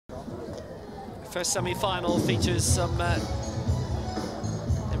First semi-final features some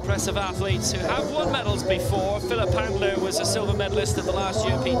impressive athletes who have won medals before. Philipp was a silver medalist at the last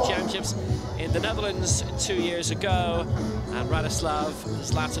European Championships in the Netherlands 2 years ago, and Radoslav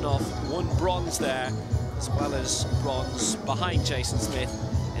ZLATANOV won bronze there, as well as bronze behind Jason Smith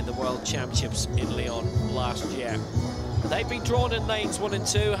in the World Championships in Lyon last year. They've been drawn in lanes 1 and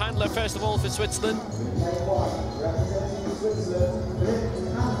 2. Handler first of all for Switzerland.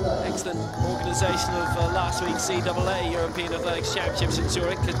 Excellent organisation of last week's CAA European Athletics Championships in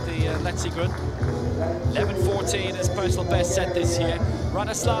Zurich at the LABZIN. 11:14 is personal best set this year.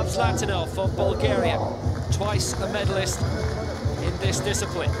 Radoslav ZLATANOV of Bulgaria, twice a medalist in this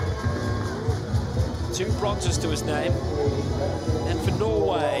discipline. 2 bronzes to his name. And for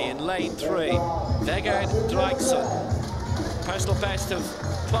Norway in lane 3, Vegard Dragsson. Personal best of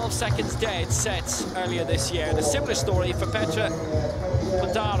 12 seconds dead sets earlier this year. And a similar story for Petra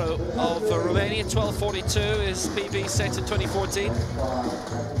Pondaru of Romania. 12:42 is PB set in 2014.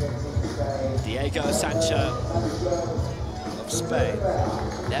 Diego Sancho of Spain.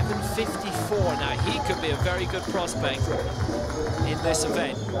 11:54. Now he could be a very good prospect in this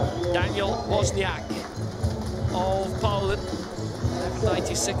event. Daniel Wozniak of Poland.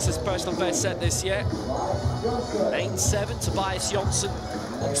 11:96 is personal best set this year. Lane 7, Tobias JONSSON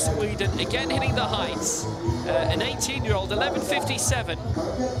of Sweden, again hitting the heights. An 18-year-old, 11:57,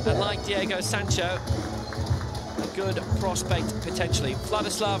 and like Diego Sancho, a good prospect potentially.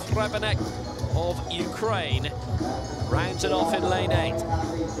 Vladyslav HREBENYK of Ukraine rounds it off in lane 8.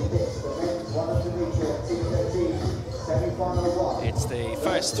 It's the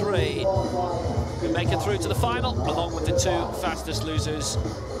first 3 who make it through to the final, along with the 2 fastest losers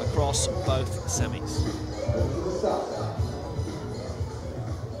across both semis.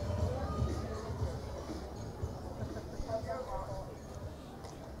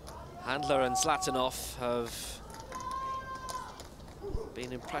 Handler and ZLATANOV have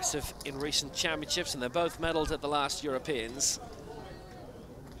been impressive in recent championships, and they're both medalled at the last Europeans.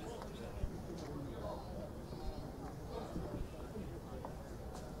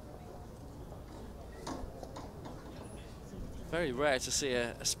 Very rare to see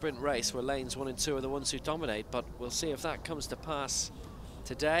a sprint race where lanes 1 and 2 are the ones who dominate, but we'll see if that comes to pass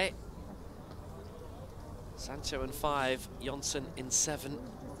today. Sancho in 5, JONSSON in 7,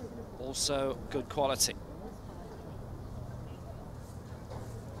 also good quality.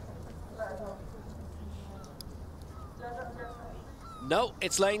 No,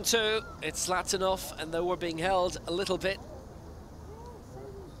 it's lane 2, it's ZLATANOV, and though we're being held a little bit,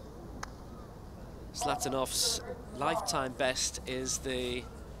 ZLATANOV's lifetime best is the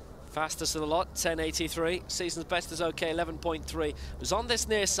fastest of the lot, 10:83. Season's best is okay, 11.3. It was on this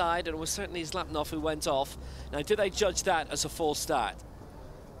near side, and it was certainly ZLATANOV who went off. Now, do they judge that as a false start?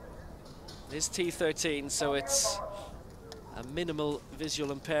 It is T13, so it's a minimal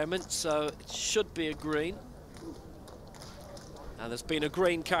visual impairment, so it should be a green. And there's been a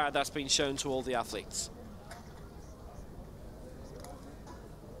green card that's been shown to all the athletes.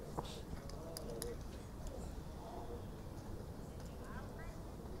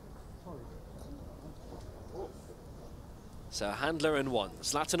 So Handler in 1,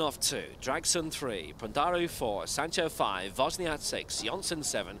 ZLATANOV 2, Dragsson 3, Pondaru 4, Sancho 5, Wozniak 6, JONSSON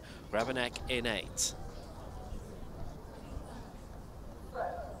 7, HREBENYK in 8.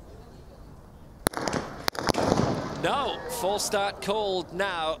 No, false start called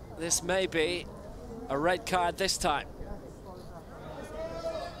now. This may be a red card this time.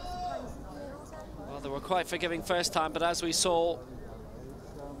 Well, they were quite forgiving first time, but as we saw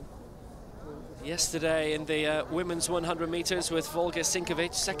yesterday in the women's 100 meters with Volga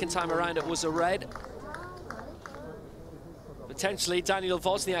Sinkovic, second time around it was a red. Potentially Daniel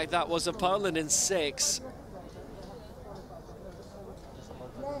Wozniak, that was a Poland in 6.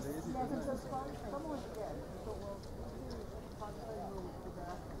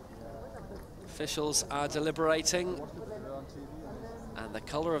 Officials are deliberating, and the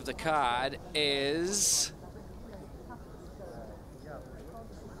color of the card is...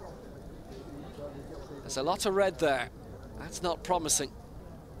 There's a lot of red there. That's not promising.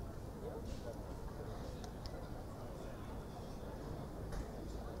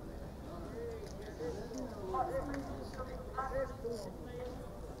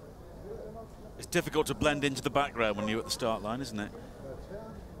 It's difficult to blend into the background when you're at the start line, isn't it?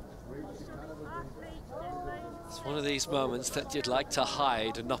 It's one of these moments that you'd like to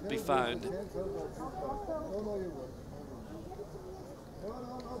hide and not be found.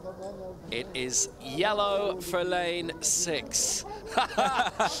 It is yellow for lane 6.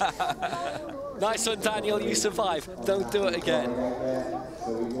 Nice one, Daniel, you survive. Don't do it again.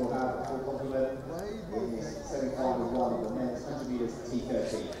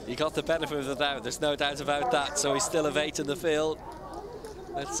 got the benefit of the doubt, there's no doubt about that, so he's still of 8 in the field.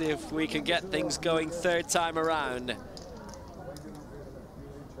 Let's see if we can get things going third time around.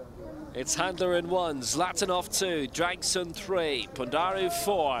 It's Handler in 1, Zlatanov 2, JONSSON 3, Pundaru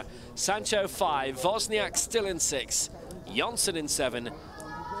 4, Sancho 5, Wozniak still in 6, JONSSON in 7,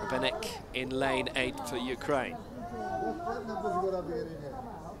 HREBENYK in lane 8 for Ukraine.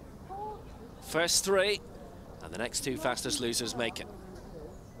 First 3, and the next 2 fastest losers make it.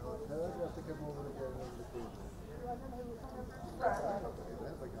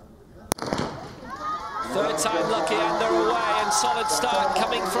 Third time lucky, and they're away, and solid start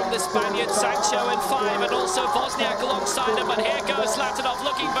coming from the Spaniard Sancho in 5, and also Wozniak alongside him, but here goes Zlatanov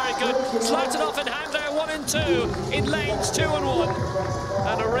looking very good. Zlatanov and Handler 1 and 2 in lanes 2 and 1.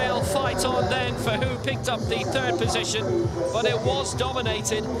 And a real fight on then for who picked up the 3rd position, but it was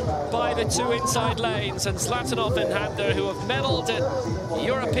dominated by the 2 inside lanes, and Zlatanov and Handler, who have medalled at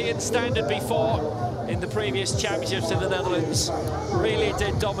European standard before in the previous championships in the Netherlands, really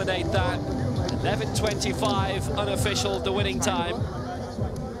did dominate that. 11:25 unofficial, the winning time.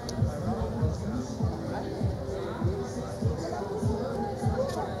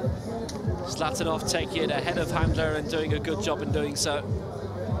 Zlatanov taking it ahead of Handler and doing a good job in doing so.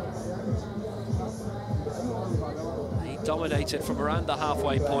 He dominated from around the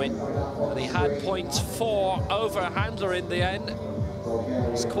halfway point, and he had 0.4 over Handler in the end.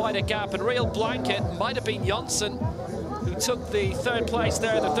 It's quite a gap, and real blanket might have been JONSSON, who took the 3rd place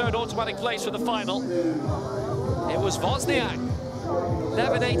there, the 3rd automatic place for the final. It was Wozniak.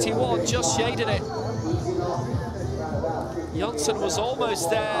 11:81, just shaded it. JONSSON was almost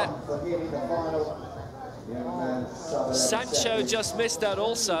there. Sancho just missed out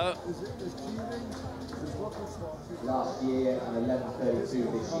also. Last year and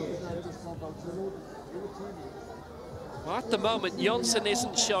 11:32 this year. Well, at the moment, JONSSON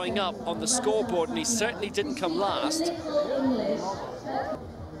isn't showing up on the scoreboard, and he certainly didn't come last.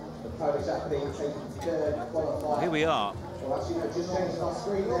 Here we are.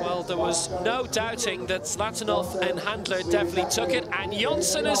 Well, there was no doubting that Zlatanov and Handler definitely took it, and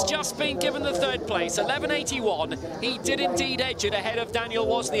JONSSON has just been given the 3rd place, 11:81. He did indeed edge it ahead of Daniel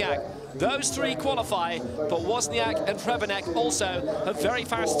Wozniak. Those 3 qualify, but Wozniak and HREBENYK also have very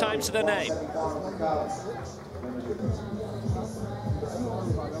fast times to their name.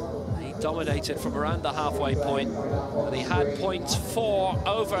 He dominated from around the halfway point, and he had 0.4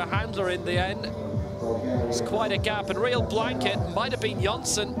 over Handler in the end. It's quite a gap, and real blanket might have been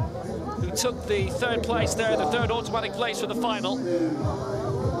JONSSON, who took the 3rd place there, the 3rd automatic place for the final.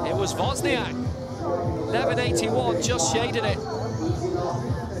 It was Wozniak. 11:81, just shaded it.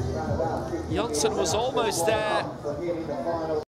 JONSSON was almost there.